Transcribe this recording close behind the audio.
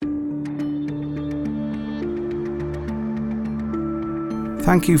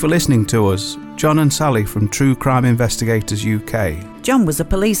Thank you for listening to us, John and Sally from True Crime Investigators UK. John was a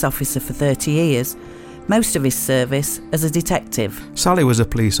police officer for 30 years, most of his service as a detective. Sally was a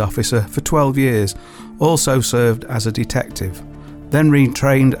police officer for 12 years, also served as a detective, then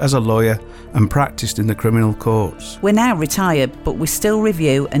retrained as a lawyer and practised in the criminal courts. We're now retired, but we still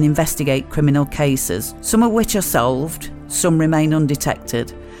review and investigate criminal cases, some of which are solved, some remain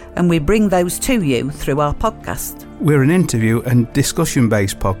undetected, and we bring those to you through our podcast. We're an interview and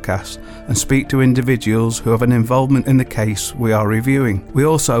discussion-based podcast and speak to individuals who have an involvement in the case we are reviewing. We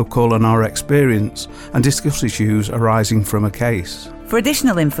also call on our experience and discuss issues arising from a case. For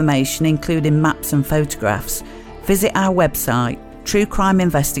additional information, including maps and photographs, visit our website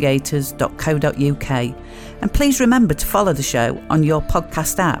truecrimeinvestigators.co.uk, and please remember to follow the show on your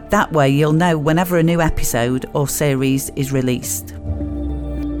podcast app. That way you'll know whenever a new episode or series is released.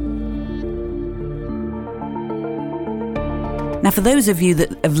 Now, for those of you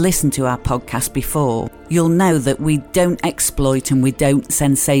that have listened to our podcast before, you'll know that we don't exploit and we don't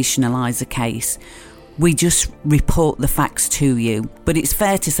sensationalise a case. We just report the facts to you. But it's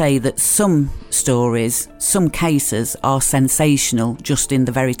fair to say that some stories, some cases are sensational just in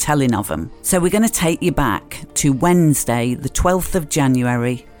the very telling of them. So we're going to take you back to Wednesday, the 12th of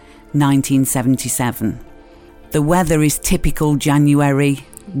January, 1977. The weather is typical January,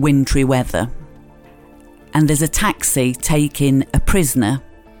 wintry weather. And there's a taxi taking a prisoner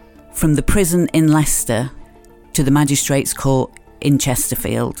from the prison in Leicester to the Magistrates' Court in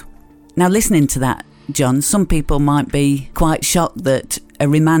Chesterfield. Now, listening to that, John, some people might be quite shocked that a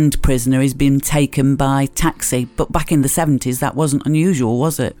remand prisoner is being taken by taxi, but back in the 70s that wasn't unusual,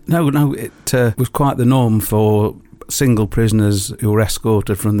 was it? No, it was quite the norm for single prisoners who were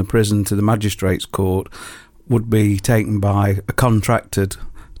escorted from the prison to the Magistrates' Court would be taken by a contracted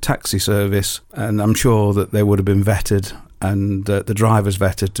taxi service, and I'm sure that they would have been vetted and the drivers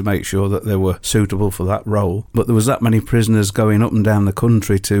vetted to make sure that they were suitable for that role. But there was that many prisoners going up and down the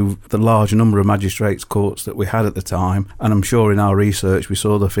country to the large number of magistrates' courts that we had at the time, and I'm sure in our research we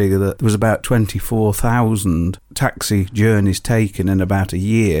saw the figure that there was about 24,000 taxi journeys taken in about a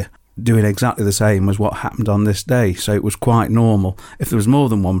year, doing exactly the same as what happened on this day. So it was quite normal. If there was more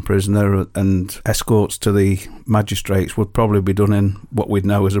than one prisoner, and escorts to the magistrates would probably be done in what we'd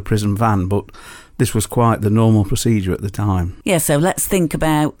know as a prison van, but this was quite the normal procedure at the time. Yeah, so let's think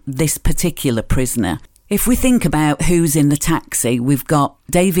about this particular prisoner. If we think about who's in the taxi, we've got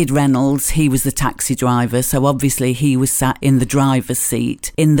David Reynolds. He was the taxi driver, so obviously he was sat in the driver's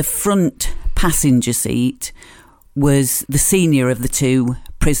seat. In the front passenger seat was the senior of the two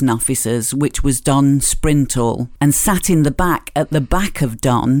prison officers, which was Don Sprintall, and sat in the back, at the back of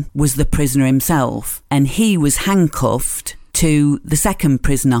Don, was the prisoner himself, and he was handcuffed to the second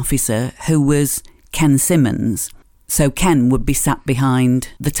prison officer, who was Ken Simmons. So Ken would be sat behind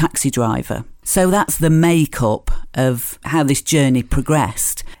the taxi driver. So that's the makeup of how this journey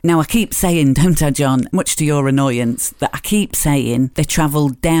progressed. Now, I keep saying, don't I, John, much to your annoyance, that I keep saying they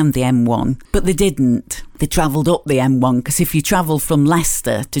travelled down the M1, but they didn't. They travelled up the M1, because if you travel from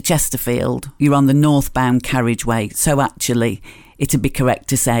Leicester to Chesterfield, you're on the northbound carriageway. So actually, it'd be correct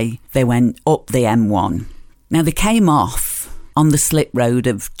to say they went up the M1. Now, they came off on the slip road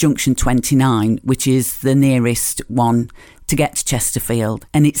of Junction 29, which is the nearest one to get to Chesterfield.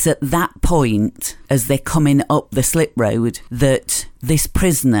 And it's at that point, as they're coming up the slip road, that this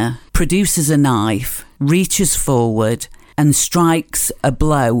prisoner produces a knife, reaches forward and strikes a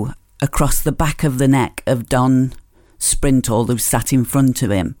blow across the back of the neck of Don Sprintall, who sat in front of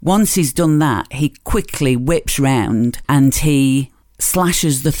him. Once he's done that, he quickly whips round and he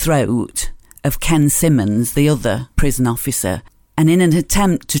slashes the throat of Ken Simmons, the other prison officer. And in an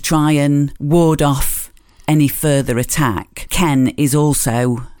attempt to try and ward off any further attack, Ken is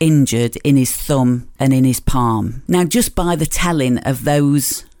also injured in his thumb and in his palm. Now, just by the telling of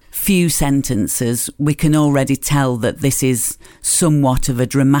those few sentences, we can already tell that this is somewhat of a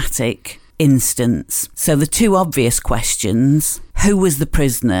dramatic instance. So the two obvious questions: who was the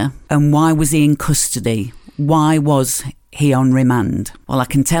prisoner and why was he in custody? Why was he on remand? Well, I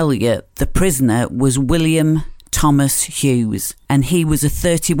can tell you, the prisoner was William Thomas Hughes, and he was a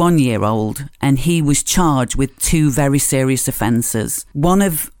 31-year-old, and he was charged with two very serious offences. One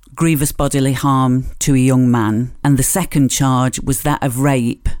of grievous bodily harm to a young man, and the second charge was that of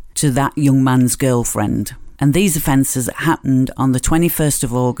rape to that young man's girlfriend. And these offences happened on the 21st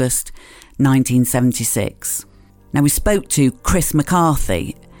of August, 1976. Now, we spoke to Chris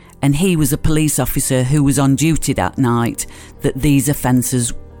McCarthy, and he was a police officer who was on duty that night that these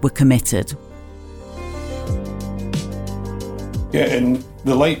offences were committed. Yeah, in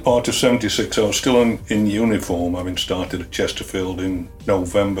The late part of 76, I was still in uniform, having started at Chesterfield in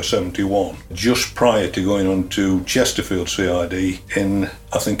November 71. Just prior to going on to Chesterfield CID in,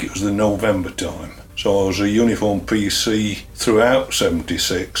 I think it was the November time. So I was a uniform PC throughout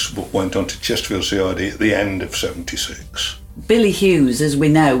 76, but went on to Chesterfield CID at the end of 76. Billy Hughes, as we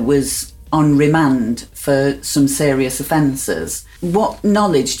know, was on remand for some serious offences. What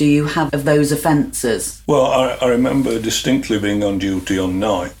knowledge do you have of those offences? Well, I remember distinctly being on duty on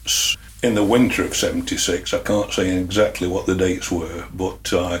nights in the winter of 76. I can't say exactly what the dates were,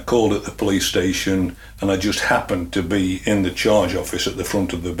 but I called at the police station and I just happened to be in the charge office at the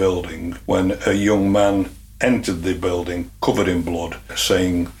front of the building when a young man entered the building covered in blood,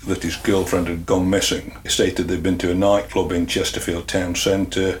 saying that his girlfriend had gone missing. He stated they'd been to a nightclub in Chesterfield town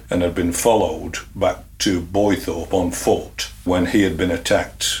centre and had been followed back to Boythorpe on foot when he had been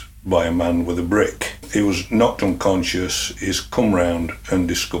attacked by a man with a brick. He was knocked unconscious, he's come round and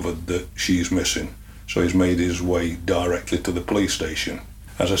discovered that she's missing. So he's made his way directly to the police station.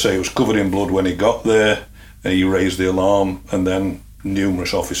 As I say, he was covered in blood when he got there, and he raised the alarm, and then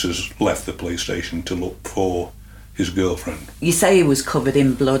numerous officers left the police station to look for his girlfriend. You say he was covered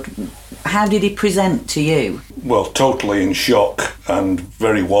in blood. How did he present to you? Well, totally in shock and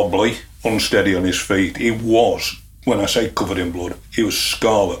very wobbly, unsteady on his feet. He was, when I say covered in blood, he was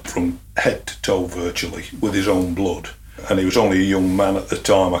scarlet from head to toe virtually with his own blood. And he was only a young man at the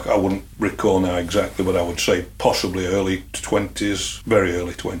time. I wouldn't recall now exactly, but I would say possibly early 20s, very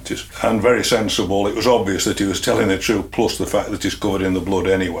early 20s. And very sensible. It was obvious that he was telling the truth, plus the fact that he's covered in the blood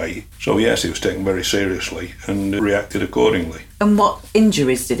anyway. So yes, he was taken very seriously and reacted accordingly. And what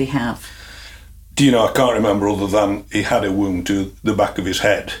injuries did he have? Do you know, I can't remember other than he had a wound to the back of his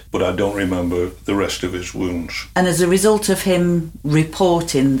head, but I don't remember the rest of his wounds. And as a result of him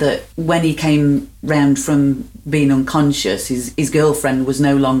reporting that when he came round from being unconscious, his girlfriend was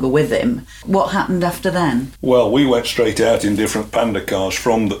no longer with him, what happened after then? Well, we went straight out in different panda cars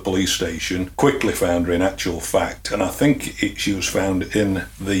from the police station, quickly found her in actual fact, and I think she was found in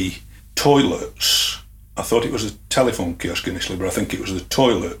the toilets. I thought it was a telephone kiosk initially, but I think it was the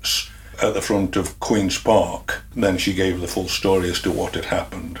toilets at the front of Queen's Park. Then she gave the full story as to what had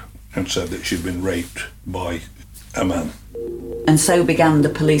happened and said that she'd been raped by a man. And so began the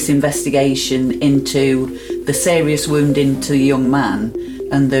police investigation into the serious wounding to the young man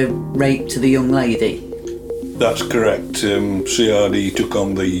and the rape to the young lady. That's correct. CRD took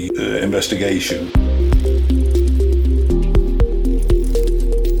on the investigation.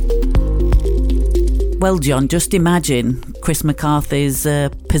 Well, John, just imagine Chris McCarthy's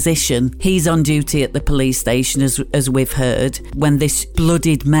position. He's on duty at the police station, as we've heard, when this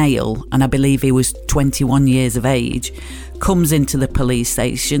blooded male, and I believe he was 21 years of age, comes into the police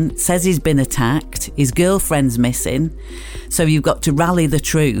station, says he's been attacked, his girlfriend's missing, so you've got to rally the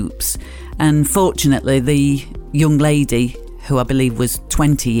troops. And fortunately, the young lady, who I believe was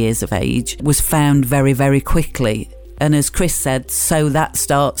 20 years of age, was found very, very quickly. And as Chris said, so that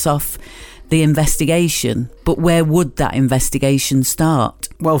starts off the investigation. But where would that investigation start?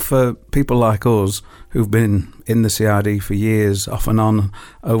 Well, for people like us who've been in the CID for years, off and on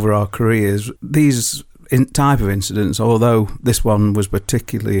over our careers, these type of incidents, although this one was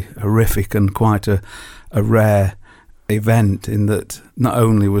particularly horrific and quite a rare event in that not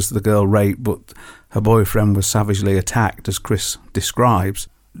only was the girl raped, but her boyfriend was savagely attacked, as Chris describes.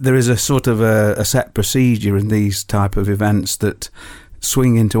 There is a sort of a set procedure in these type of events that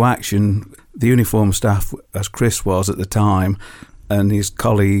swing into action. The uniform staff, as Chris was at the time, and his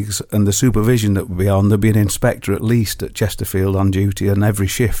colleagues, and the supervision that would be on, there'd be an inspector at least at Chesterfield on duty on every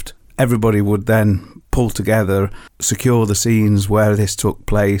shift. Everybody would then pull together, secure the scenes where this took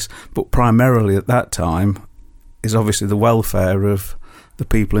place, but primarily at that time is obviously the welfare of the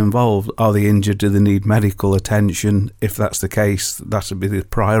people involved. Are they injured? Do they need medical attention? If that's the case, that would be the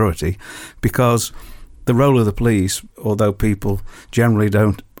priority, because the role of the police, although people generally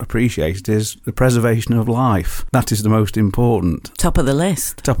don't appreciate it, is the preservation of life. That is the most important. Top of the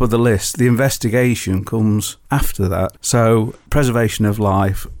list. Top of the list. The investigation comes after that. So, preservation of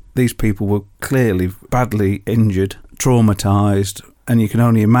life. These people were clearly badly injured, traumatised, and you can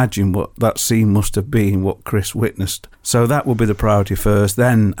only imagine what that scene must have been, what Chris witnessed. So that will be the priority first.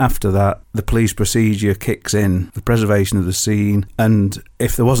 Then, after that, the police procedure kicks in, the preservation of the scene, and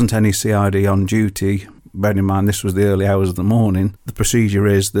if there wasn't any CID on duty, bearing in mind this was the early hours of the morning, the procedure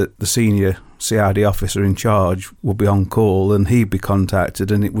is that the senior CID officer in charge would be on call and he'd be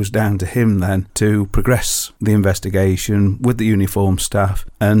contacted, and it was down to him then to progress the investigation with the uniform staff,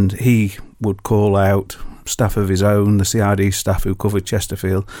 and he would call out staff of his own, the CID staff who covered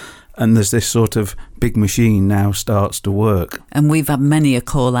Chesterfield, And there's this sort of big machine now starts to work. And we've had many a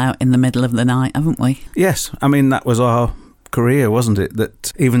call out in the middle of the night, haven't we? Yes, I mean, that was our career, wasn't it?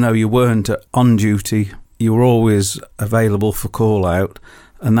 That even though you weren't on duty, you were always available for call out.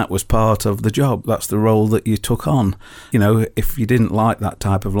 And that was part of the job. That's the role that you took on. You know, if you didn't like that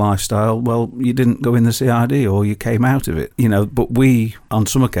type of lifestyle, well, you didn't go in the CID or you came out of it. You know, but we, on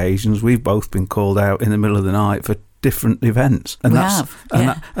some occasions, we've both been called out in the middle of the night for different events. And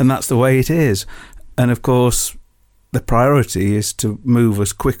that's the way it is. And of course, the priority is to move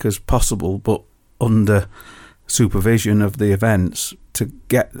as quick as possible, but under supervision of the events, to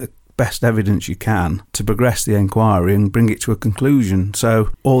get the best evidence you can to progress the inquiry and bring it to a conclusion.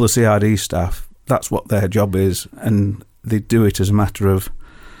 So all the CID staff, that's what their job is, and they do it as a matter of,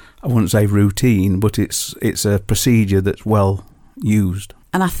 I wouldn't say routine, but it's a procedure that's well used.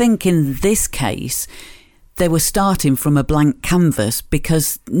 And I think in this case, they were starting from a blank canvas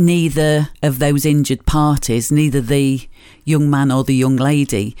because neither of those injured parties, neither the young man or the young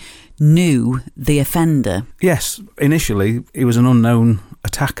lady, knew the offender. Yes, initially he was an unknown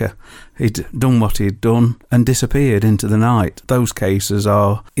attacker. He'd done what he'd done and disappeared into the night. Those cases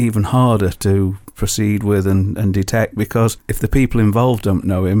are even harder to proceed with and detect, because if the people involved don't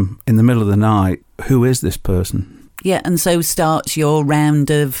know him in the middle of the night, who is this person? Yeah, and so starts your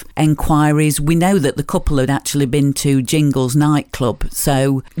round of enquiries. We know that the couple had actually been to Jingles nightclub,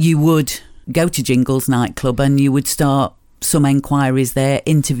 so you would go to Jingles nightclub and you would start some enquiries there,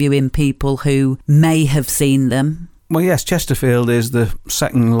 interviewing people who may have seen them. Well, yes, Chesterfield is the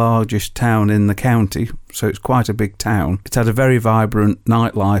second largest town in the county, so it's quite a big town. It had a very vibrant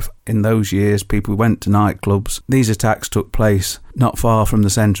nightlife in those years. People went to nightclubs. These attacks took place not far from the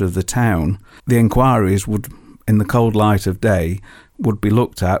centre of the town. The enquiries would, in the cold light of day, would be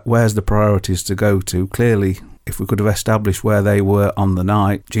looked at. Where's the priorities to go to? Clearly, if we could have established where they were on the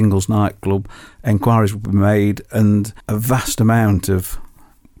night, Jingles nightclub, enquiries would be made, and a vast amount of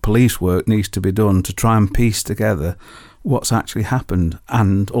police work needs to be done to try and piece together what's actually happened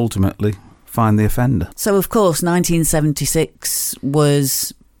and ultimately find the offender. So, of course, 1976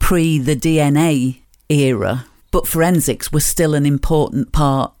 was pre the DNA era, but forensics was still an important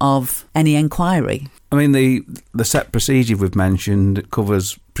part of any inquiry. I mean, the set procedure we've mentioned, it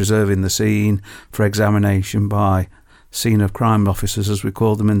covers preserving the scene for examination by scene of crime officers, as we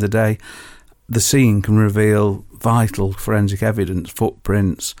called them in the day. The scene can reveal vital forensic evidence,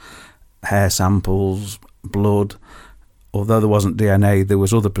 footprints, hair samples, blood. Although there wasn't DNA, there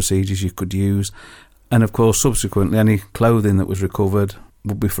was other procedures you could use. And of course, subsequently, any clothing that was recovered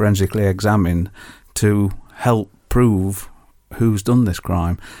would be forensically examined to help prove who's done this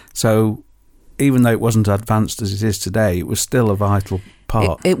crime. So even though it wasn't advanced as it is today, it was still a vital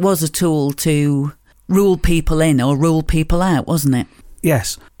part. It was a tool to rule people in or rule people out, wasn't it?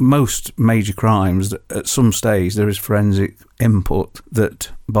 Yes, most major crimes, at some stage there is forensic input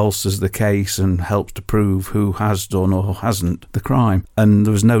that bolsters the case and helps to prove who has done or hasn't the crime. And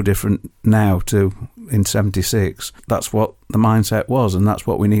there was no different now to in 76. That's what the mindset was, and that's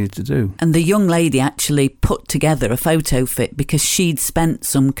what we needed to do. And the young lady actually put together a photo fit because she'd spent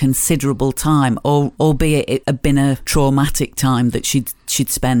some considerable time, albeit it had been a traumatic time that she'd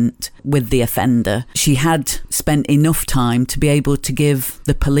spent with the offender. She had spent enough time to be able to give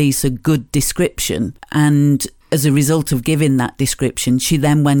the police a good description, and as a result of giving that description, she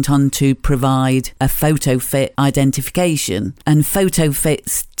then went on to provide a photo fit identification. And photo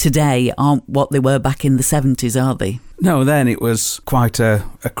fits today aren't what they were back in the 70s, are they? No, then it was quite a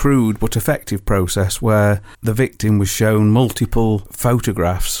crude but effective process where the victim was shown multiple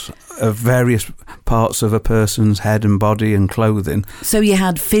photographs of various parts of a person's head and body and clothing. So you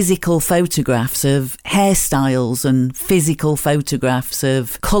had physical photographs of hairstyles and physical photographs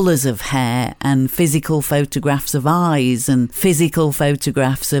of colours of hair and physical photographs of eyes and physical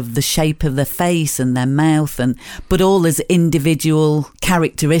photographs of the shape of the face and their mouth, but all as individual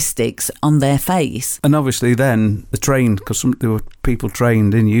characteristics on their face. And obviously then because there were people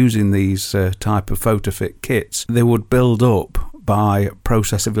trained in using these type of photo fit kits, they would build up by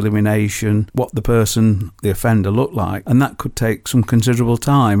process of elimination what the offender looked like, and that could take some considerable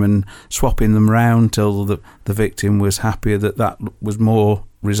time, and swapping them round till the victim was happier that was more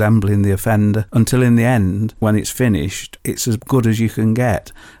resembling the offender, until in the end, when it's finished, it's as good as you can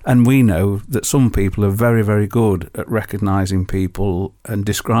get. And we know that some people are very, very good at recognising people and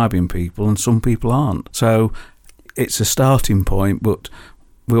describing people, and some people aren't. So it's a starting point, but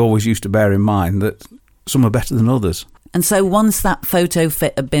we always used to bear in mind that some are better than others. And so once that photo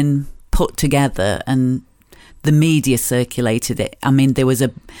fit had been put together and the media circulated it, I mean, there was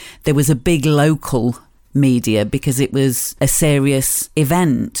a big local media because it was a serious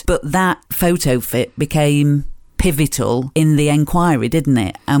event. But that photo fit became pivotal in the inquiry, didn't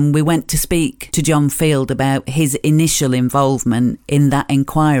it? And we went to speak to John Field about his initial involvement in that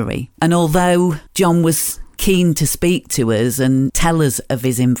inquiry. And although John was keen to speak to us and tell us of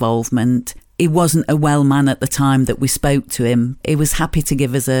his involvement, he wasn't a well man at the time that we spoke to him. He was happy to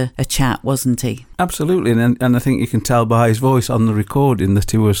give us a chat, wasn't he? Absolutely, and I think you can tell by his voice on the recording that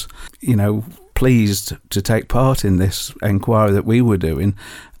he was, pleased to take part in this inquiry that we were doing,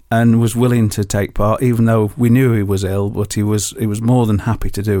 and was willing to take part, even though we knew he was ill, but he was more than happy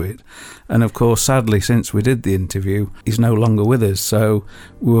to do it. And of course, sadly, since we did the interview, he's no longer with us, so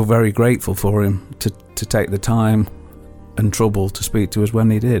we were very grateful for him to take the time and trouble to speak to us when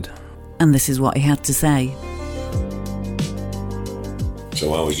he did. And this is what he had to say.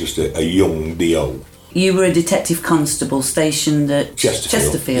 So I was just a young D.O. You were a detective constable stationed at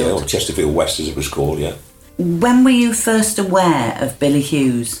Chesterfield. Yeah, Chesterfield West as it was called, yeah. When were you first aware of Billy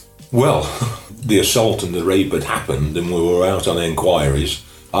Hughes? Well, the assault and the rape had happened and we were out on inquiries.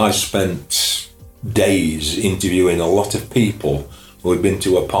 I spent days interviewing a lot of people who had been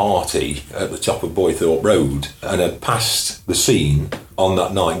to a party at the top of Boythorpe Road and had passed the scene on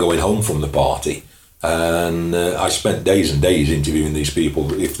that night going home from the party. And I spent days and days interviewing these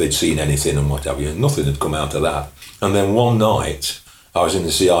people if they'd seen anything and what have you. Nothing had come out of that. And then one night, I was in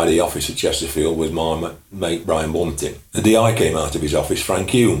the CID office at Chesterfield with my mate Brian Bunting. The DI came out of his office, Frank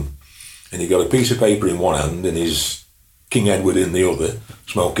Hume, and he got a piece of paper in one hand and his King Edward in the other,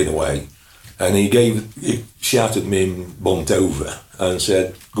 smoking away. And he shouted me and Bunt over and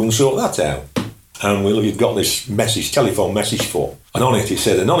said, "Go and sort that out." And we'd got this telephone message for. And on it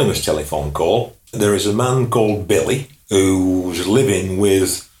said, "Anonymous telephone call. There is a man called Billy who's living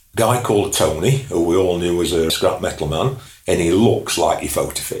with a guy called Tony, who we all knew was a scrap metal man, and he looks like he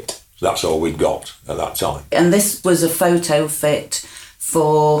photo fit." That's all we'd got at that time. And this was a photo fit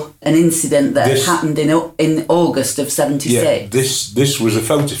for an incident that had happened in August of 76. Yeah, this was a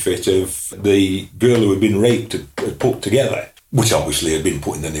photo fit of the girl who had been raped had put together, which obviously had been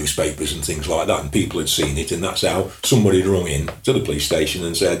put in the newspapers and things like that, and people had seen it, and that's how somebody had rung in to the police station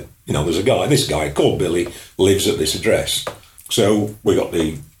and said, there's this guy called Billy, lives at this address. So we got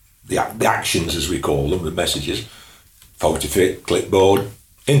the actions, as we call them, the messages, photo fit, clipboard,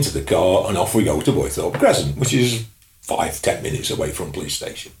 into the car, and off we go to Boythorpe Crescent, which is 5-10 minutes away from police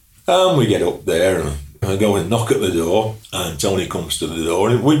station. And we get up there and I go and knock at the door, and Tony comes to the door,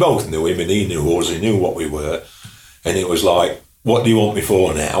 and we both knew him and he knew us, he knew what we were, and it was like, "What do you want me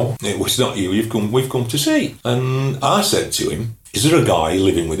for now?" It was, "Not you, we've come to see." And I said to him, "Is there a guy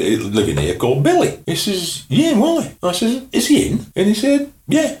living here called Billy?" He says, "Yeah, why?" I says, "Is he in?" And he said,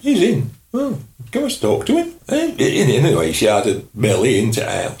 "Yeah, he's in." "Oh, go and talk to him." Anyway, he shouted Billy into the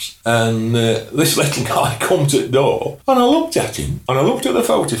house. And this little guy come to the door, and I looked at him, and I looked at the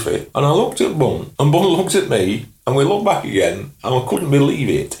photo fit, and I looked at Bun, and Bun looked at me, and we looked back again, and I couldn't believe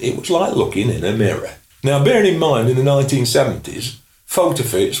it. It was like looking in a mirror. Now, bearing in mind, in the 1970s, photo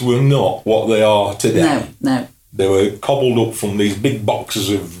fits were not what they are today. No. They were cobbled up from these big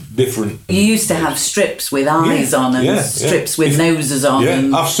boxes of different... You used to have strips with eyes on and strips with noses on.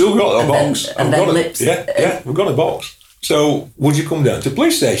 Yeah, I've still got a box. And then lips. Yeah, we've got a box. So, would you come down to the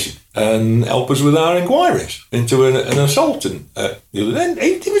police station and help us with our inquiries into an assault? And the other end,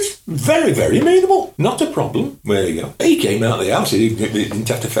 he was very, very amenable. Not a problem. There you go. He came out of the house. He didn't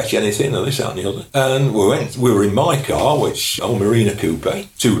have to fetch anything or this, that and the other. And we were in my car, which, Marina Coupe,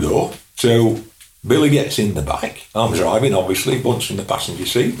 2-door. So, Billy gets in the back. I'm driving, obviously, Bunch in the passenger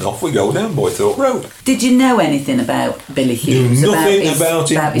seat, and off we go down Boythorpe Road. Did you know anything about Billy Hughes? Nothing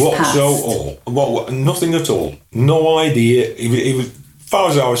about him whatsoever. Nothing at all. No idea. He was, as far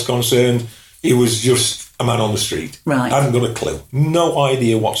as I was concerned, he was just a man on the street. Right. I hadn't got a clue. No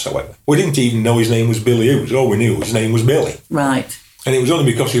idea whatsoever. We didn't even know his name was Billy Hughes. All we knew his name was Billy. Right. And it was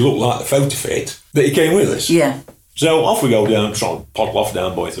only because he looked like the photo fit that he came with us. Yeah. So off we go down, trying to pottle off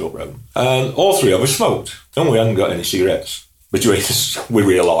down Boythorpe Road. And all three of us smoked, and we hadn't got any cigarettes between us, we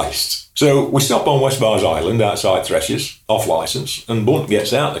realised. So we stop on West Bars Island outside Threshers, off licence, and Bunt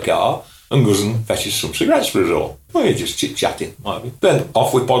gets out of the car and goes and fetches some cigarettes for us all. We're just chit-chatting, might be. Then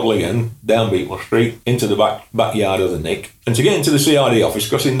off we poddle again, down Beatwell Street, into the backyard of the Nick. And to get into the CID office,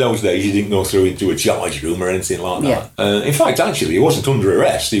 because in those days you didn't go through into a charge room or anything like that. In fact, actually, he wasn't under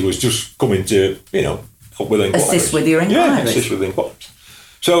arrest. He was just coming to, assist with your inquiries. Yeah, assist with inquiries.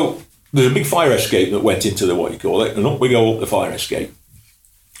 So there's a big fire escape that went into the and up we go up the fire escape.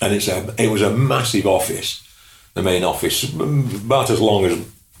 And it was a massive office, the main office, about as long as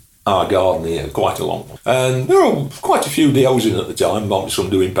our garden here, quite a long one. And there were quite a few DOs in at the time, some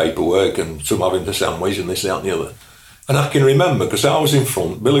doing paperwork and some having the sandwich and this, that and the other. And I can remember, because I was in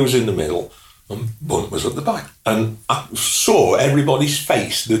front, Billy was in the middle, and Bunt was at the back. And I saw everybody's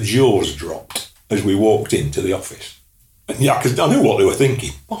face, the jaws dropped as we walked into the office. And yeah, because I knew what they were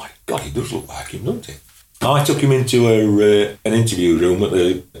thinking. My God, he does look like him, doesn't he? I took him into an interview room at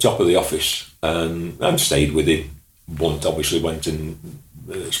the top of the office and stayed with him. Bunt obviously went and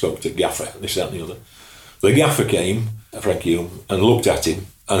spoke to Gaffer, this, that and the other. The Gaffer came, Frank Hume, and looked at him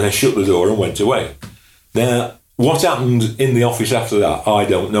and then shut the door and went away. Now, what happened in the office after that, I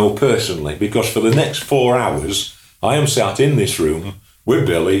don't know personally, because for the next 4 hours, I am sat in this room with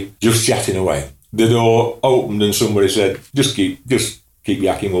Billy, just chatting away. The door opened and somebody said, just keep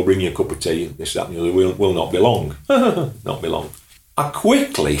yakking, we'll bring you a cup of tea, and this, that and the other, will not be long. Not be long. I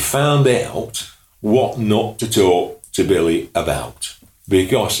quickly found out what not to talk to Billy about,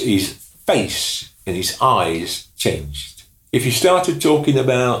 because his face and his eyes changed. If he started talking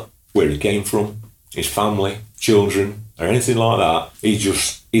about where he came from, his family, children, or anything like that,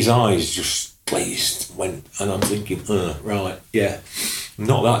 his eyes just glazed, went, and I'm thinking, right, yeah,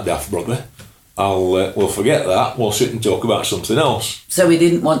 not that daft, brother. We'll forget that. We'll sit and talk about something else. So he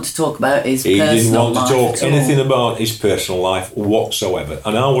didn't want to talk about his personal life. He didn't want to talk anything about his personal life whatsoever.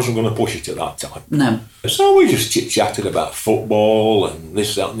 And I wasn't going to push it at that time. No. So we just chit-chatted about football and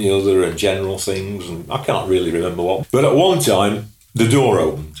this, that and the other and general things. And I can't really remember what. But at one time, the door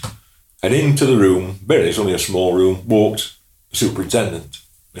opened. And into the room, it's only a small room, walked the superintendent,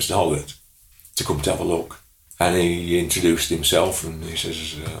 Mr. Hoggart, to come to have a look. And he introduced himself and he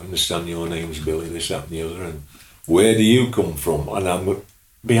says, I understand your name's Billy, this, that and the other, and where do you come from? And I'm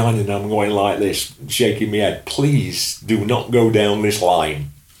behind him, I'm going like this, shaking my head, please do not go down this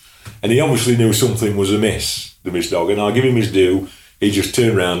line. And he obviously knew something was amiss, the Miss Dog, and I'll give him his due. He just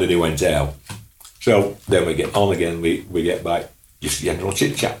turned round and he went out. So then we get on again, we get back, just general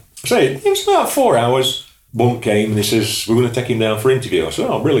chit-chat. So it was about 4 hours. Bunt came and he says, we're going to take him down for interview. I said,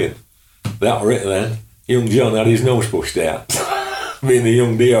 oh, brilliant. That were it then. Young John had his nose pushed out, being the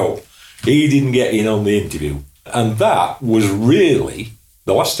young D.O. He didn't get in on the interview. And that was really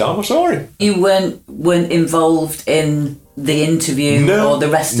the last time I saw him. You weren't involved in the interview or the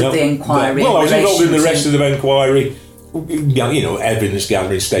rest of the inquiry? Well, I was involved in the rest of the inquiry, evidence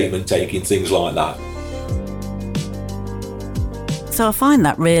gathering, statement taking, things like that. So I find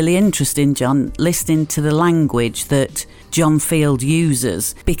that really interesting, John, listening to the language that John Field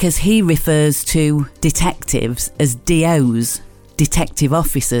uses, because he refers to detectives as DOs, detective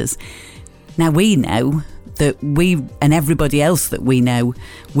officers. Now we know that we, and everybody else that we know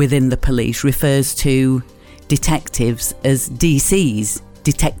within the police, refers to detectives as DCs,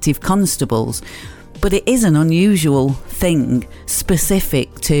 detective constables. But it is an unusual thing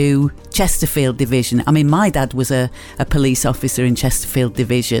specific to Chesterfield Division. I mean, my dad was a police officer in Chesterfield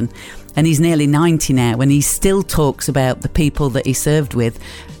Division, and he's nearly 90 now, and he still talks about the people that he served with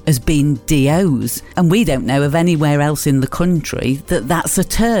as being DOs. And we don't know of anywhere else in the country that that's a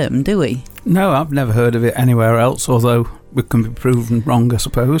term, do we? No, I've never heard of it anywhere else, although we can be proven wrong, I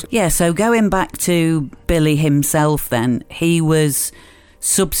suppose. Yeah, so going back to Billy himself then, he was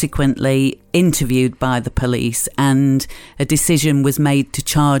subsequently interviewed by the police and a decision was made to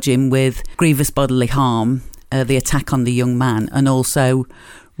charge him with grievous bodily harm, the attack on the young man, and also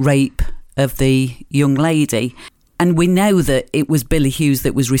rape of the young lady. And we know that it was Billy Hughes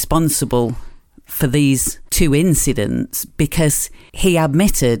that was responsible for these two incidents because he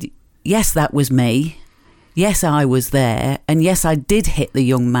admitted, yes, that was me. Yes, I was there, and yes, I did hit the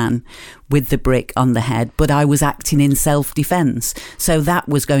young man with the brick on the head, but I was acting in self-defence. So that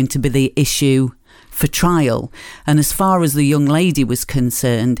was going to be the issue for trial. And as far as the young lady was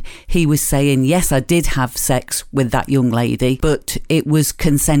concerned, he was saying, yes, I did have sex with that young lady, but it was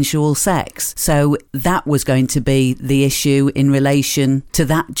consensual sex. So that was going to be the issue in relation to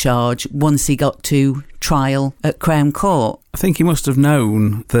that charge once he got to trial at Crown Court. I think he must have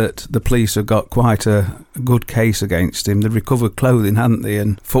known that the police had got quite a good case against him. They'd recovered clothing, hadn't they,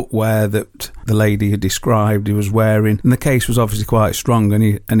 and footwear that the lady had described he was wearing. And the case was obviously quite strong,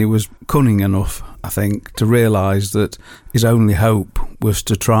 and he was cunning enough, I think, to realise that his only hope was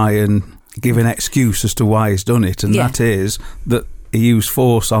to try and give an excuse as to why he's done it, and that is that he used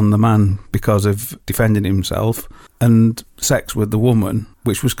force on the man because of defending himself and sex with the woman,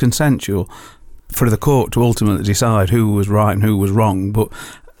 which was consensual, for the court to ultimately decide who was right and who was wrong. But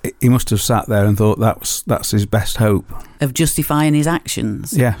he must have sat there and thought that's his best hope of justifying his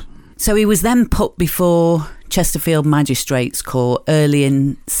actions. Yeah. So he was then put before Chesterfield Magistrates Court early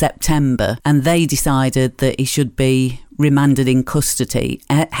in September, and they decided that he should be remanded in custody,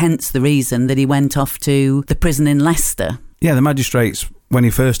 hence the reason that he went off to the prison in Leicester. Yeah, the magistrates, when he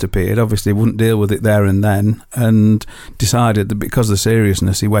first appeared, obviously wouldn't deal with it there and then, and decided that because of the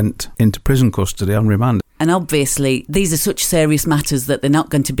seriousness, he went into prison custody on remand. And obviously, these are such serious matters that they're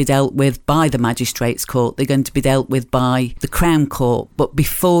not going to be dealt with by the Magistrates' Court. They're going to be dealt with by the Crown Court. But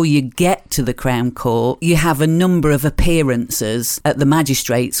before you get to the Crown Court, you have a number of appearances at the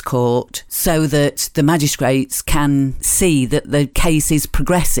Magistrates' Court so that the magistrates can see that the case is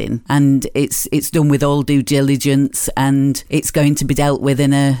progressing and it's done with all due diligence and it's going to be dealt with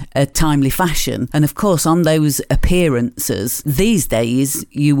in a timely fashion. And of course, on those appearances, these days,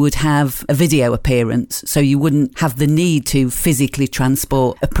 you would have a video appearance. So you wouldn't have the need to physically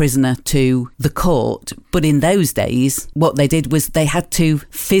transport a prisoner to the court. But in those days, what they did was they had to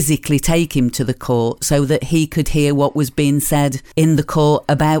physically take him to the court so that he could hear what was being said in the court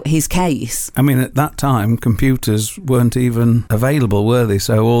about his case. I mean, at that time, computers weren't even available, were they?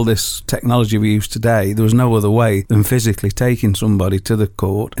 So all this technology we use today, there was no other way than physically taking somebody to the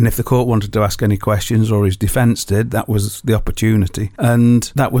court. And if the court wanted to ask any questions, or his defence did, that was the opportunity. And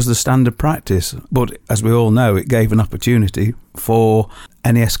that was the standard practice. But as we all know, it gave an opportunity for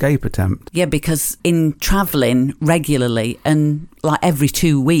any escape attempt. Yeah, because in travelling regularly and like every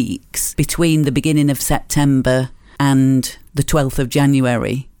 2 weeks between the beginning of September and the 12th of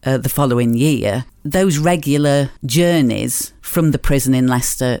January the following year, those regular journeys from the prison in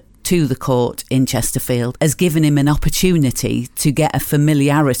Leicester to the court in Chesterfield has given him an opportunity to get a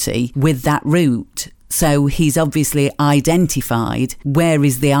familiarity with that route. So he's obviously identified where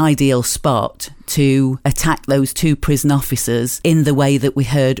is the ideal spot to attack those 2 prison officers in the way that we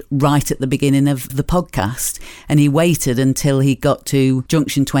heard right at the beginning of the podcast. And he waited until he got to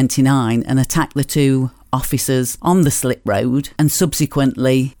Junction 29 and attacked the 2 officers on the slip road and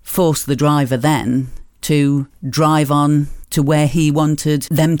subsequently forced the driver then to drive on to where he wanted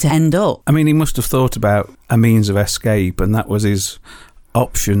them to end up. I mean, he must have thought about a means of escape, and that was his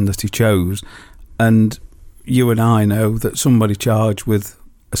option that he chose. And you and I know that somebody charged with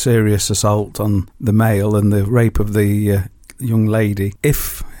a serious assault on the male and the rape of the young lady,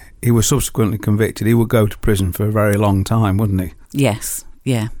 if he was subsequently convicted, he would go to prison for a very long time, wouldn't he? Yes,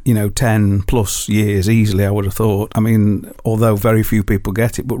 yeah. 10 plus years easily, I would have thought. I mean, although very few people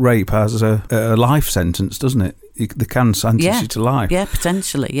get it, but rape has a life sentence, doesn't it? They can sentence you to life. Yeah,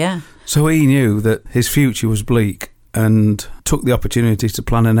 potentially, yeah. So he knew that his future was bleak and took the opportunity to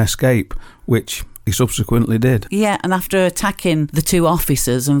plan an escape, which he subsequently did. Yeah, and after attacking the 2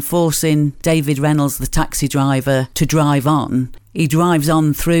 officers and forcing David Reynolds, the taxi driver, to drive on, he drives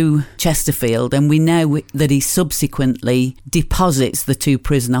on through Chesterfield, and we know that he subsequently deposits the 2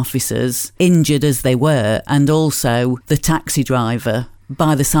 prison officers, injured as they were, and also the taxi driver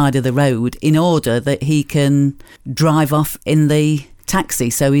by the side of the road in order that he can drive off in the taxi,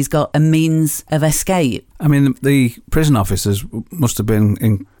 so he's got a means of escape. I mean, the prison officers must have been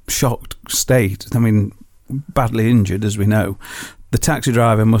in shocked state. I mean, badly injured, as we know. The taxi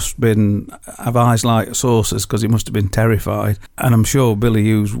driver must have eyes like saucers because he must have been terrified. And I'm sure Billy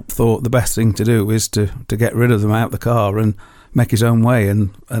Hughes thought the best thing to do is to get rid of them out the car and make his own way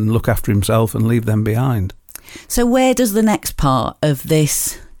and look after himself and leave them behind. So where does the next part of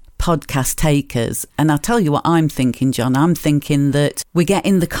this podcast take us? And I'll tell you what I'm thinking, John. I'm thinking that we get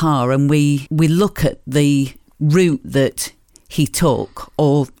in the car and we look at the route that he took,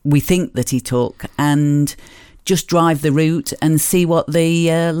 or we think that he took, and just drive the route and see what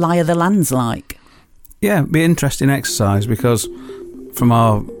the lie of the land's like. Yeah, it'd be an interesting exercise because from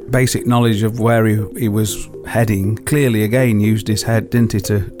our basic knowledge of where he was heading, clearly again used his head, didn't he,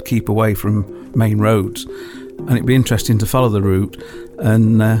 to keep away from main roads. And it'd be interesting to follow the route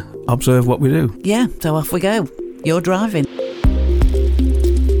and observe what we do. Yeah, so off we go. You're driving.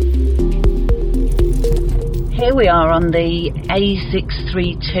 Here we are on the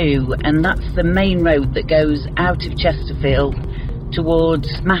A632, and that's the main road that goes out of Chesterfield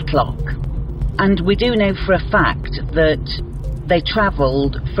towards Matlock. And we do know for a fact that they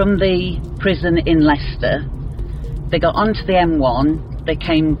travelled from the prison in Leicester, they got onto the M1, they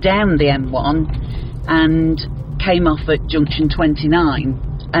came down the M1 and came off at Junction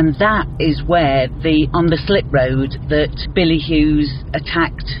 29. And that is where on the slip road that Billy Hughes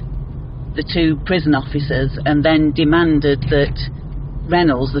attacked the 2 prison officers and then demanded that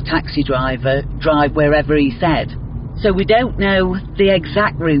Reynolds, the taxi driver, drive wherever he said. So we don't know the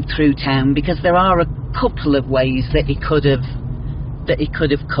exact route through town because there are a couple of ways that he could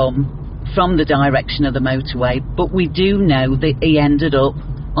have come from the direction of the motorway, but we do know that he ended up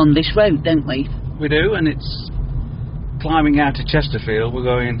on this road, don't we? We do, and it's climbing out of Chesterfield. We're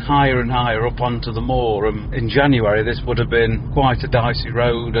going higher and higher up onto the moor, and in January this would have been quite a dicey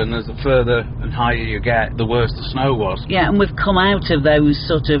road, and as the further and higher you get, the worse the snow was. Yeah, and we've come out of those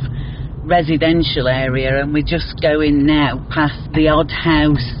sort of residential area, and we're just going now past the odd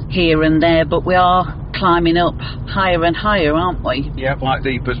house here and there, but we are climbing up higher and higher, aren't we? Yeah, quite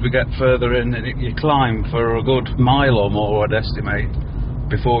deep as we get further in, and you climb for a good mile or more, I'd estimate,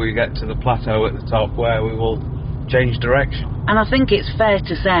 before you get to the plateau at the top where we will change direction. And I think it's fair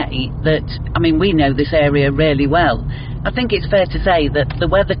to say that, I mean, we know this area really well. I think it's fair to say that the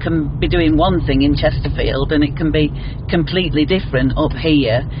weather can be doing one thing in Chesterfield and it can be completely different up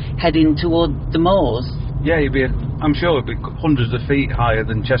here, heading toward the moors. Yeah, I'm sure it'd be hundreds of feet higher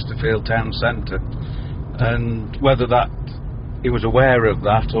than Chesterfield town centre. And whether he was aware of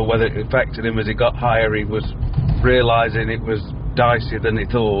that or whether it affected him as he got higher, he was realising it was dicier than he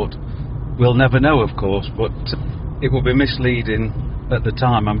thought. We'll never know, of course, but it will be misleading at the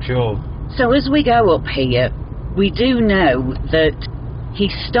time, I'm sure. So as we go up here, we do know that he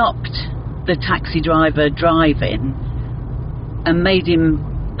stopped the taxi driver driving and made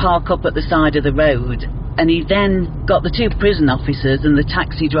him park up at the side of the road, and he then got the two prison officers and the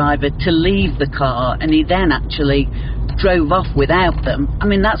taxi driver to leave the car, and he then actually drove off without them. I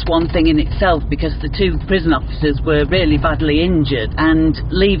mean, that's one thing in itself, because the two prison officers were really badly injured, and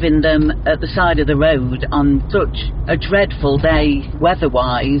leaving them at the side of the road on such a dreadful day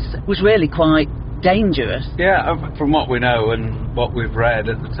weather-wise was really quite dangerous. Yeah, from what we know and what we've read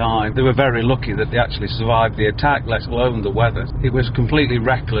at the time, they were very lucky that they actually survived the attack, let alone the weather. It was completely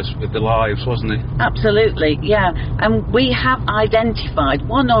reckless with their lives, wasn't it? Absolutely, yeah. And we have identified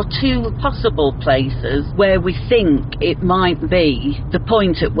one or two possible places where we think it might be the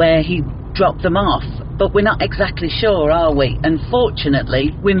point at where he dropped them off, but we're not exactly sure, are we? And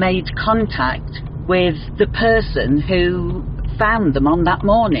fortunately, we made contact with the person who found them on that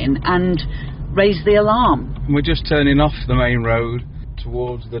morning and raised the alarm. We're just turning off the main road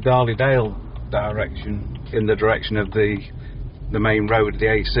towards the Darley-Dale direction, in the direction of the main road, the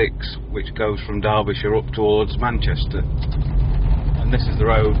A6, which goes from Derbyshire up towards Manchester. And this is the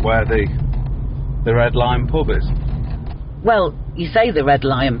road where the Red Lion pub is. Well, you say the Red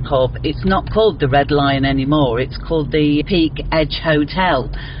Lion pub, it's not called the Red Lion anymore, it's called the Peak Edge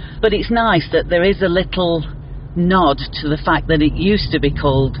Hotel. But it's nice that there is a little nod to the fact that it used to be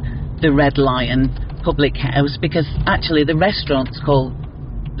called the Red Lion Public House, because actually the restaurant's called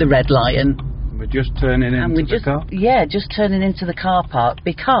the Red Lion. We're just turning into the car? Yeah, just turning into the car park,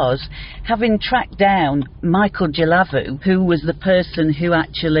 because having tracked down Michael Jalavu, who was the person who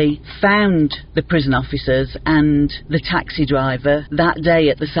actually found the prison officers and the taxi driver that day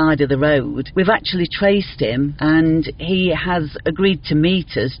at the side of the road, we've actually traced him, and he has agreed to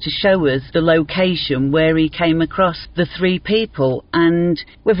meet us to show us the location where he came across the three people, and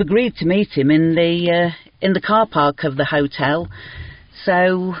we've agreed to meet him in the car park of the hotel.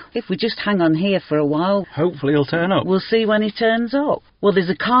 So, if we just hang on here for a while... Hopefully he'll turn up. We'll see when he turns up. Well, there's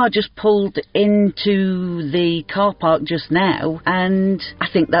a car just pulled into the car park just now, and I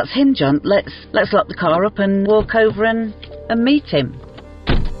think that's him, John. Let's lock the car up and walk over and meet him.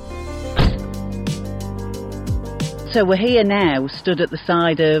 So we're here now, stood at the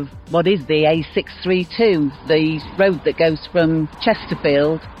side of what is the A632, the road that goes from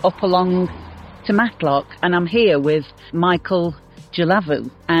Chesterfield up along to Matlock, and I'm here with Michael Jalavu,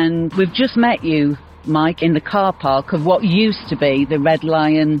 and we've just met you, Mike, in the car park of what used to be the Red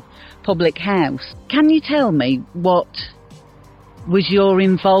Lion Public House. Can you tell me what was your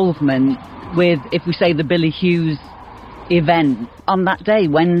involvement with, if we say, the Billy Hughes event on that day,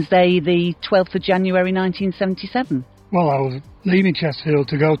 Wednesday the 12th of January 1977? Well, I was leaving Chesterfield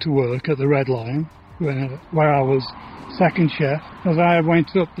to go to work at the Red Lion, where I was second chef. As I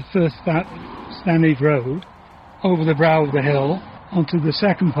went up the first Stanley Road, over the brow of the hill, onto the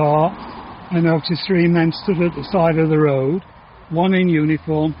second part, I noticed three men stood at the side of the road, one in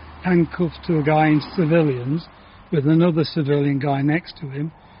uniform, handcuffed to a guy in civilians, with another civilian guy next to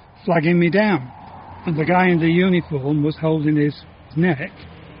him, flagging me down. And the guy in the uniform was holding his neck,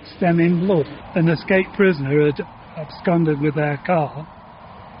 stemming blood. An escaped prisoner had absconded with their car,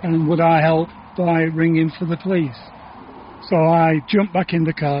 and would I help by ringing for the police? So I jumped back in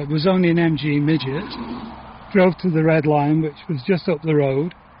the car. It was only an MG midget. Drove to the Red Lion, which was just up the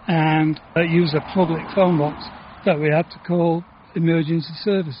road, and used a public phone box that we had to call emergency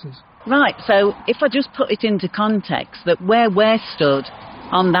services. Right, so if I just put it into context, that where we're stood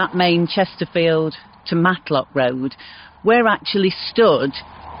on that main Chesterfield to Matlock Road, we're actually stood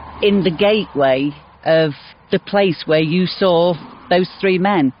in the gateway of the place where you saw those three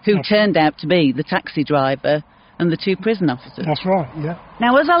men who turned out to be the taxi driver and the two prison officers. That's right, yeah.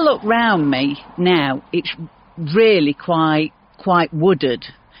 Now, as I look round me now, it's really quite wooded,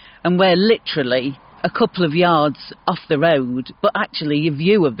 and we're literally a couple of yards off the road, but actually your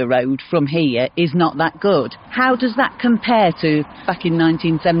view of the road from here is not that good. How does that compare to back in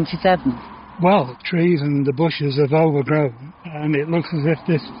 1977? Well, the trees and the bushes have overgrown, and it looks as if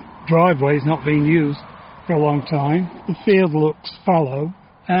this driveway is not being used for a long time. The field looks fallow,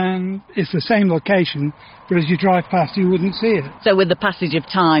 and it's the same location, but as you drive past you wouldn't see it. So with the passage of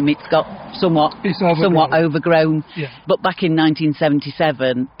time it's got somewhat overgrown. Yeah. But back in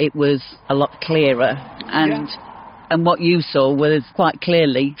 1977 it was a lot clearer, and what you saw was quite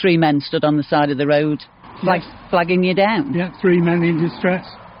clearly three men stood on the side of the road flagging you down. Yeah, three men in distress.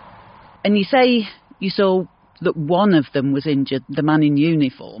 And you say you saw that one of them was injured, the man in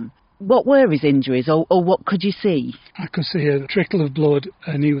uniform. What were his injuries, or what could you see? I could see a trickle of blood,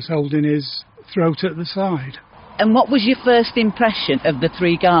 and he was holding his throat at the side. And what was your first impression of the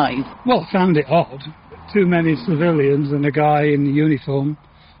three guys? Well, I found it odd. Too many civilians and a guy in uniform,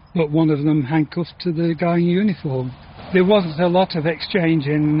 but one of them handcuffed to the guy in uniform. There wasn't a lot of exchange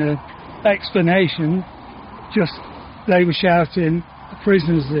in explanation, just they were shouting, "The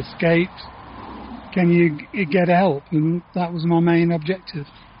prisoners escaped, can you get help?" And that was my main objective.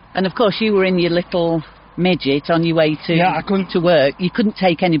 And of course you were in your little midget on your way to work. You couldn't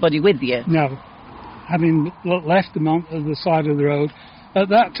take anybody with you. No. Having left them on the side of the road, at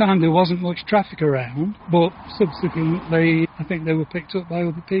that time there wasn't much traffic around, but subsequently I think they were picked up by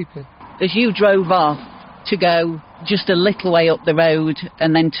other people. As you drove off to go just a little way up the road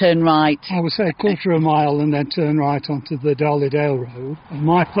and then turn right. I would say a quarter of a mile and then turn right onto the Darley-Dale Road. And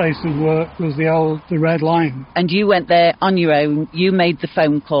my place of work was the Red Lion. And you went there on your own, you made the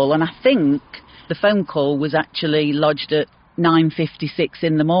phone call, and I think the phone call was actually lodged at 9:56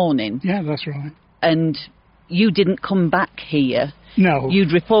 in the morning. Yeah, that's right. And you didn't come back here. No.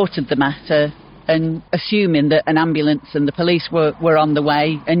 You'd reported the matter, and assuming that an ambulance and the police were on the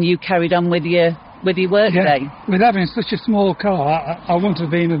way, and you carried on with your work day. With having such a small car, I wouldn't have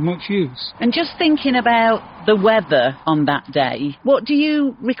been of much use. And just thinking about the weather on that day, what do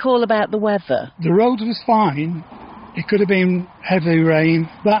you recall about the weather? The road was fine. It could have been heavy rain.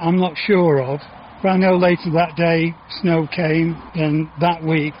 That I'm not sure of. But I know later that day snow came, and that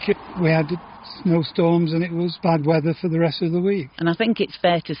week we had snowstorms and it was bad weather for the rest of the week. And I think it's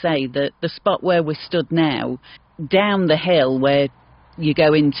fair to say that the spot where we're stood now, down the hill where you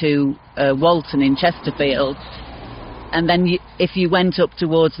go into Walton in Chesterfield, and then if you went up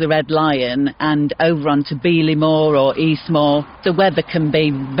towards the Red Lion and over onto Beeley Moor or Eastmoor, the weather can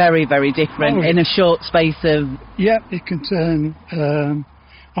be very, very different in a short space of... Yep, it can turn.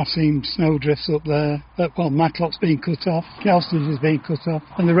 I've seen snowdrifts up there. Matlock's been cut off, Kelsters is being cut off,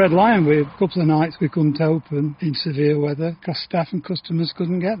 and the Red Lion, a couple of nights we couldn't open in severe weather because staff and customers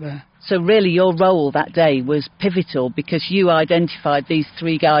couldn't get there. So really your role that day was pivotal, because you identified these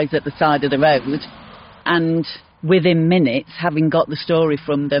three guys at the side of the road, and within minutes, having got the story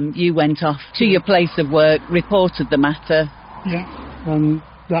from them, you went off to your place of work, reported the matter. Yeah, and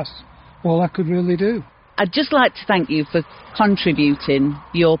that's all I could really do. I'd just like to thank you for contributing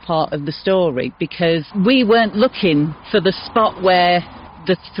your part of the story, because we weren't looking for the spot where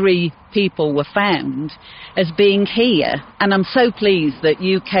the three people were found as being here, and I'm so pleased that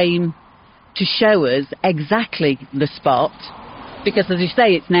you came to show us exactly the spot, because as you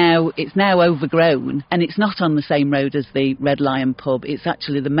say, it's now overgrown, and it's not on the same road as the Red Lion pub. It's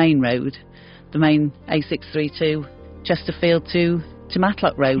actually the main road, the main A632 Chesterfield to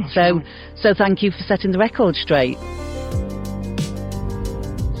Matlock Road. So thank you for setting the record straight.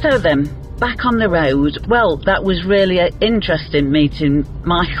 So then, back on the road, well, that was really an interesting meeting,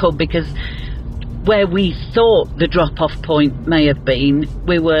 Michael, because where we thought the drop-off point may have been,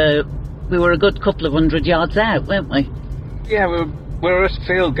 we were a good couple of 100 yards out, weren't we? Yeah, we're at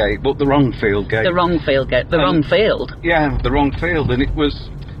Fieldgate, but the wrong Fieldgate. The wrong Fieldgate, the wrong field. Yeah, the wrong field, and it was,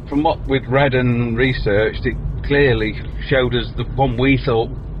 from what we'd read and researched, it clearly showed us the one we thought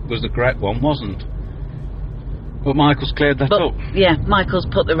was the correct one wasn't. But Michael's cleared that up. Yeah, Michael's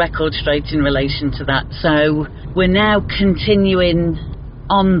put the record straight in relation to that. So we're now continuing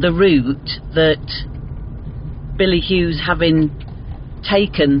on the route that Billy Hughes, having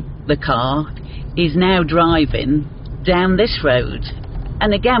taken the car, is now driving down this road.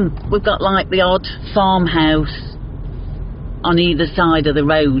 And again, we've got like the odd farmhouse on either side of the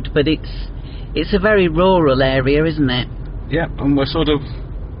road, but it's a very rural area, isn't it? Yeah, and we're sort of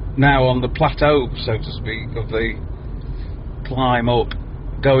now on the plateau, so to speak, of the climb up,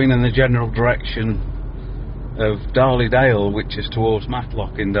 going in the general direction of Darley-Dale, which is towards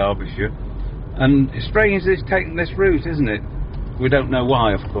Matlock in Derbyshire. And it's strange that he's taken this route, isn't it? We don't know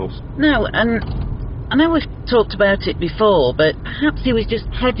why, of course. No, and I know we've talked about it before, but perhaps he was just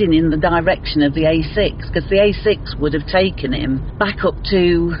heading in the direction of the A6, because the A6 would have taken him back up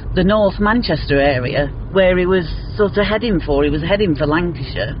to the North Manchester area, where he was sort of heading for. He was heading for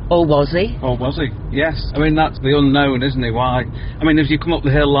Lancashire. Or was he? Or was he? Yes. I mean, that's the unknown, isn't it? Why? I mean, if you come up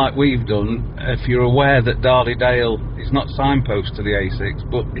the hill like we've done, if you're aware that Darley-Dale is not signpost to the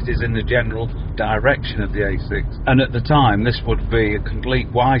A6, but it is in the general direction of the A6. And at the time, this would be a complete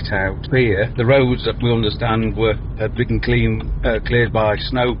whiteout here. The roads that we understand had been cleared by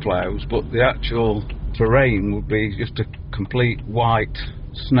snow ploughs, but the actual terrain would be just a complete white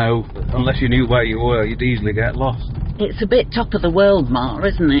snow. Unless you knew where you were, you'd easily get lost. It's a bit top of the world, Mar,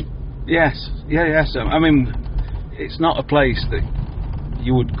 isn't it? Yes. I mean, it's not a place that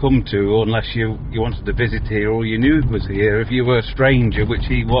you would come to unless you wanted to visit here or you knew it was here. If you were a stranger, which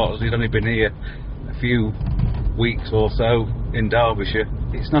he was, he'd only been here a few weeks or so in Derbyshire,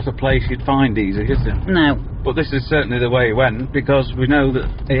 it's not a place you'd find easy, is it? No. But this is certainly the way he went, because we know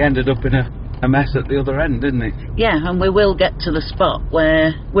that he ended up in a mess at the other end, didn't he? Yeah, and we will get to the spot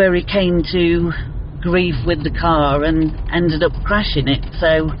where he came to grief with the car and ended up crashing it.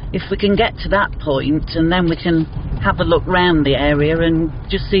 So if we can get to that point, and then we can have a look round the area and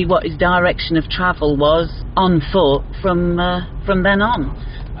just see what his direction of travel was on foot from then on.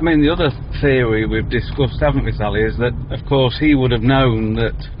 I mean, the other theory we've discussed, haven't we, Sally, is that, of course, he would have known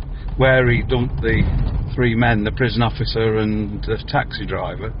that where he dumped the three men, the prison officer and the taxi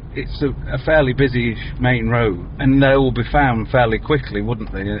driver, it's a fairly busy main road, and they will be found fairly quickly,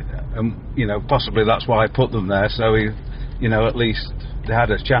 wouldn't they? And, possibly that's why I put them there, so at least they had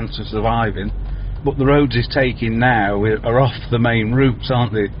a chance of surviving. But the roads he's taking now are off the main routes,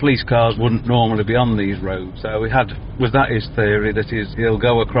 aren't they? Police cars wouldn't normally be on these roads. So was that his theory, that he'll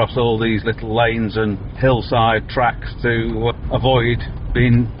go across all these little lanes and hillside tracks to avoid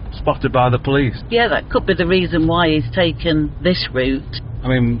being spotted by the police? Yeah, that could be the reason why he's taken this route. I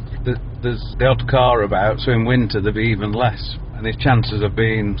mean, there's the odd car about, so in winter there'd be even less, and his chances of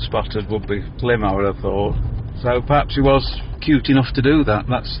being spotted would be slim, I would have thought. So perhaps he was cute enough to do that.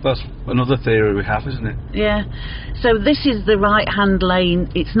 That's another theory we have, isn't it? Yeah. So this is the right-hand lane.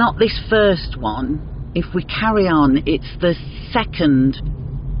 It's not this first one. If we carry on, it's the second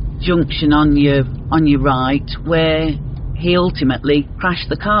junction on your right where he ultimately crashed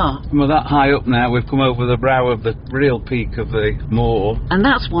the car. And we're that high up now, we've come over the brow of the real peak of the moor. And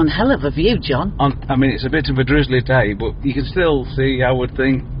that's one hell of a view, John. I mean, it's a bit of a drizzly day, but you can still see, I would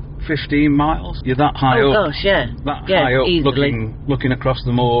think, 15 miles. You're that high up. Oh gosh, yeah. That high up, easily. looking across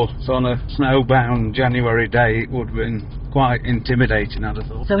the moor. So on a snowbound January day, it would have been quite intimidating, I'd have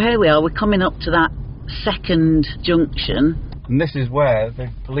thought. So here we are, we're coming up to that second junction. And this is where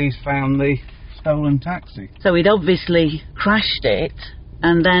the police found the stolen taxi. So he'd obviously crashed it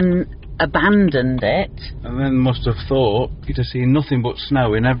and then abandoned it. And then must have thought he'd have seen nothing but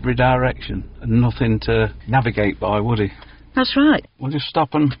snow in every direction and nothing to navigate by, would he? That's right. We'll just stop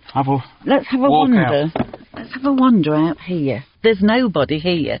and Let's have a wander. Let's have a wander out here. There's nobody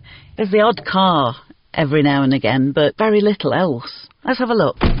here. There's the odd car every now and again, but very little else. Let's have a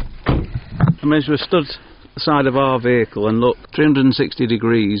look. I mean, as we stood the side of our vehicle and look 360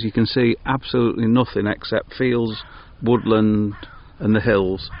 degrees, you can see absolutely nothing except fields, woodland and the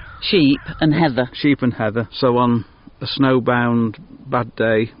hills. Sheep and heather. So on a snowbound bad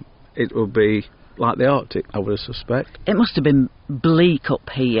day, it would be like the Arctic, I would suspect. It must have been bleak up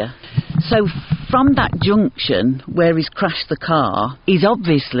here. So from that junction where he's crashed the car, he's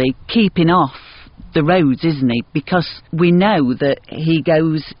obviously keeping off the roads, isn't he? Because we know that he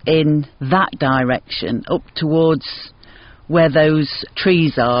goes in that direction up towards where those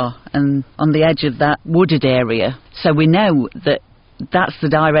trees are and on the edge of that wooded area. So we know that that's the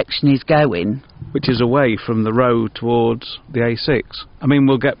direction he's going. Which is away from the road towards the A6. I mean,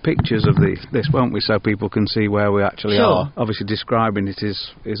 we'll get pictures of this, won't we, so people can see where we actually are. Obviously, describing it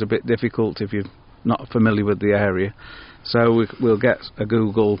is a bit difficult if you're not familiar with the area. So we'll get a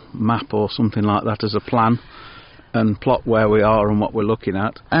Google map or something like that as a plan and plot where we are and what we're looking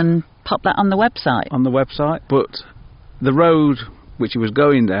at. And pop that on the website. But the road which he was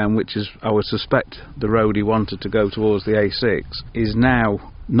going down, which is, I would suspect, the road he wanted to go towards the A6, is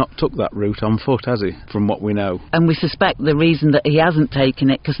now not took that route on foot, has he, from what we know? And we suspect the reason that he hasn't taken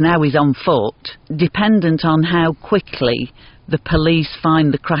it, because now he's on foot, dependent on how quickly the police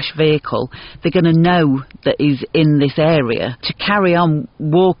find the crash vehicle, they're going to know that he's in this area. To carry on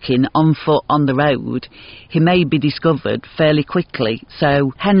walking on foot on the road, he may be discovered fairly quickly.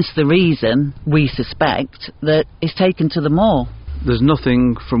 So hence the reason, we suspect, that he's taken to the moor. There's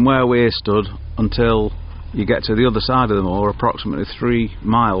nothing from where we're stood until you get to the other side of the moor, approximately 3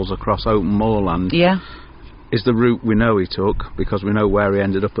 miles across open moorland. Yeah. Is the route we know he took, because we know where he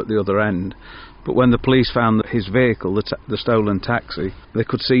ended up at the other end. But when the police found his vehicle, the stolen taxi, they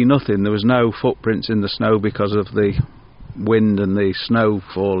could see nothing. There was no footprints in the snow because of the wind and the snow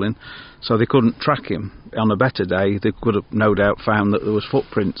falling, so they couldn't track him. On a better day, they could have no doubt found that there was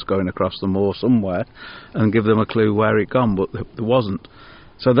footprints going across the moor somewhere and give them a clue where he'd gone, but there wasn't.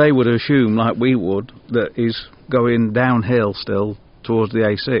 So they would assume, like we would, that he's going downhill still towards the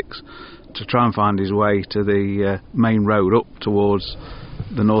A6 to try and find his way to the main road up towards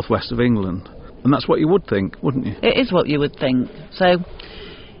the northwest of England. And that's what you would think, wouldn't you? It is what you would think. So, do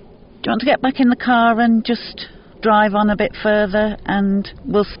you want to get back in the car and just drive on a bit further, and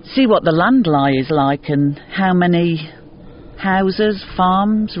we'll see what the land lie is like and how many houses,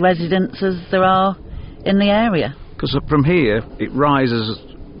 farms, residences there are in the area? Because from here, it rises,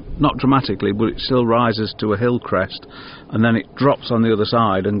 not dramatically, but it still rises to a hill crest, and then it drops on the other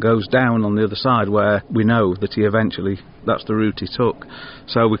side and goes down on the other side, where we know that that's the route he took.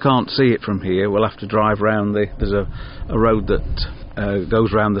 So we can't see it from here. We'll have to drive round there's a road that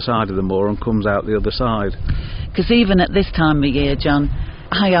goes round the side of the moor and comes out the other side. Because even at this time of year, John,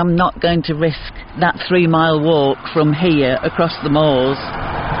 I am not going to risk that 3-mile walk from here across the moors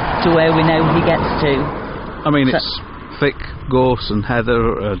to where we know he gets to. I mean, it's thick gorse and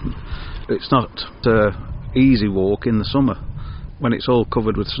heather, and it's not an easy walk in the summer when it's all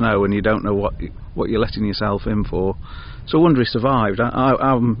covered with snow and you don't know what you're letting yourself in for. So I wonder he survived.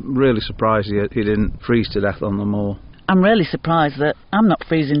 I'm really surprised he didn't freeze to death on the moor. I'm really surprised that I'm not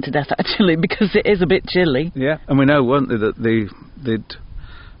freezing to death, actually, because it is a bit chilly. Yeah, and we know, weren't they, that they'd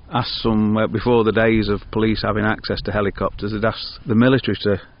asked before the days of police having access to helicopters, they'd asked the military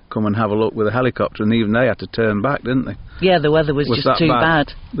to come and have a look with a helicopter, and even they had to turn back, didn't they? Yeah, the weather was just too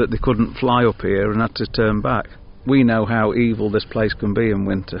bad. That they couldn't fly up here and had to turn back. We know how evil this place can be in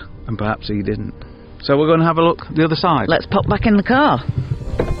winter, and perhaps he didn't. So we're going to have a look the other side. Let's pop back in the car.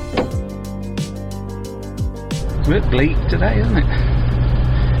 It's a bit bleak today, isn't it?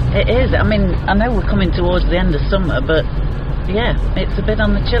 It is. I mean, I know we're coming towards the end of summer, but yeah, it's a bit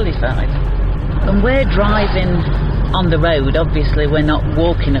on the chilly side. And we're driving on the road. Obviously, we're not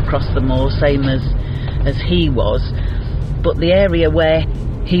walking across the moor, same as he was. But the area where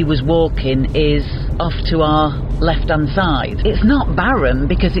he was walking is off to our left-hand side. It's not barren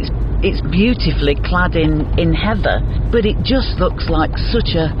because it's beautifully clad in heather, but it just looks like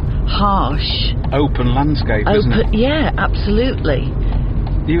such a harsh open landscape, isn't it? Yeah, absolutely.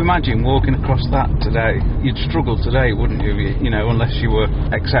 You imagine walking across that today? You'd struggle today, wouldn't you? You know, unless you were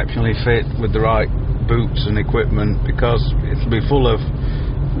exceptionally fit with the right boots and equipment, because it'll be full of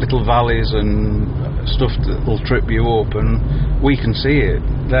little valleys and stuff that'll trip you up, and we can see it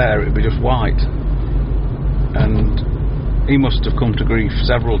there. It'd be just white. And he must have come to grief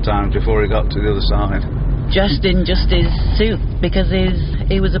several times before he got to the other side. Just in his suit, because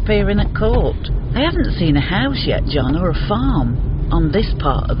he was appearing at court. I haven't seen a house yet, John, or a farm on this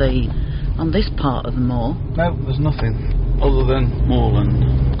part of the moor. No, there's nothing other than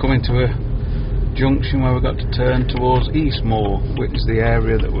moorland. Coming to a junction where we've got to turn towards East Moor, which is the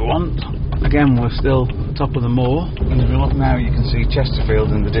area that we want. Again, we're still at the top of the moor, and if you look now, you can see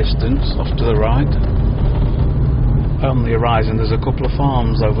Chesterfield in the distance off to the right. On the horizon, there's a couple of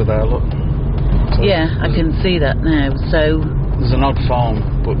farms over there. Look. So yeah, I can see that now. So there's an odd farm,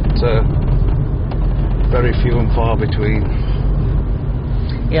 but very few and far between.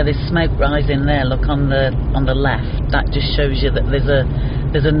 Yeah, there's smoke rising there. Look on the left. That just shows you that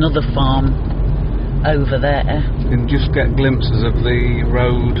there's another farm over there. You can just get glimpses of the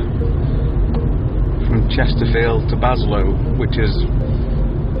road from Chesterfield to Baslow, which is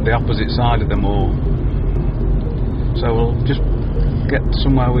the opposite side of the moor. So we'll just get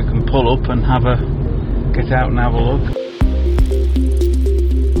somewhere we can pull up and get out and have a look.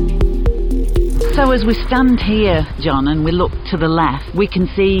 So as we stand here, John, and we look to the left, we can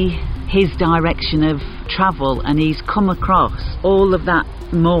see his direction of travel, and he's come across all of that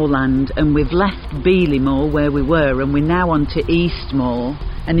moorland, and we've left Beeley Moor where we were, and we're now on to East Moor.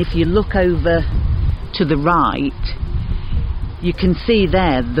 And if you look over to the right, you can see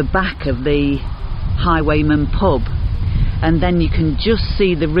there the back of the Highwayman pub, and then you can just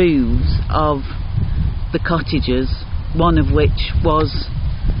see the roofs of the cottages, one of which was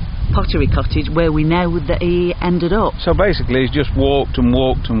Pottery Cottage, where we know that he ended up. So basically he's just walked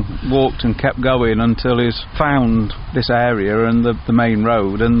and kept going until he's found this area and the main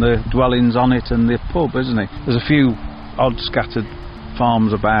road and the dwellings on it and the pub, isn't he? There's a few odd scattered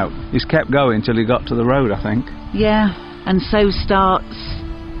farms about. He's kept going till he got to the road, I think. Yeah, and so starts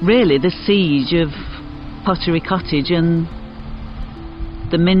really the siege of Pottery Cottage and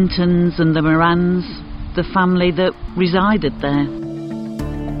the Mintons and the Morans, the family that resided there.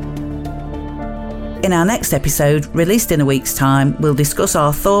 In our next episode, released in a week's time, we'll discuss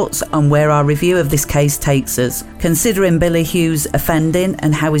our thoughts on where our review of this case takes us, considering Billy Hughes' offending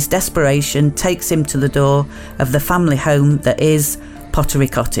and how his desperation takes him to the door of the family home that is Pottery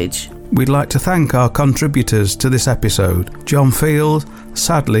Cottage. We'd like to thank our contributors to this episode: John Field,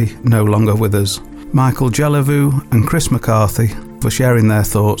 sadly no longer with us, Michael Jelliveau and Chris McCarthy for sharing their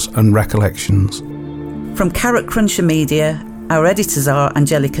thoughts and recollections. From Carrot Cruncher Media, our editors are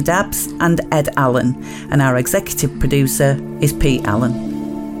Angelica Dabbs and Ed Allen, and our executive producer is Pete Allen.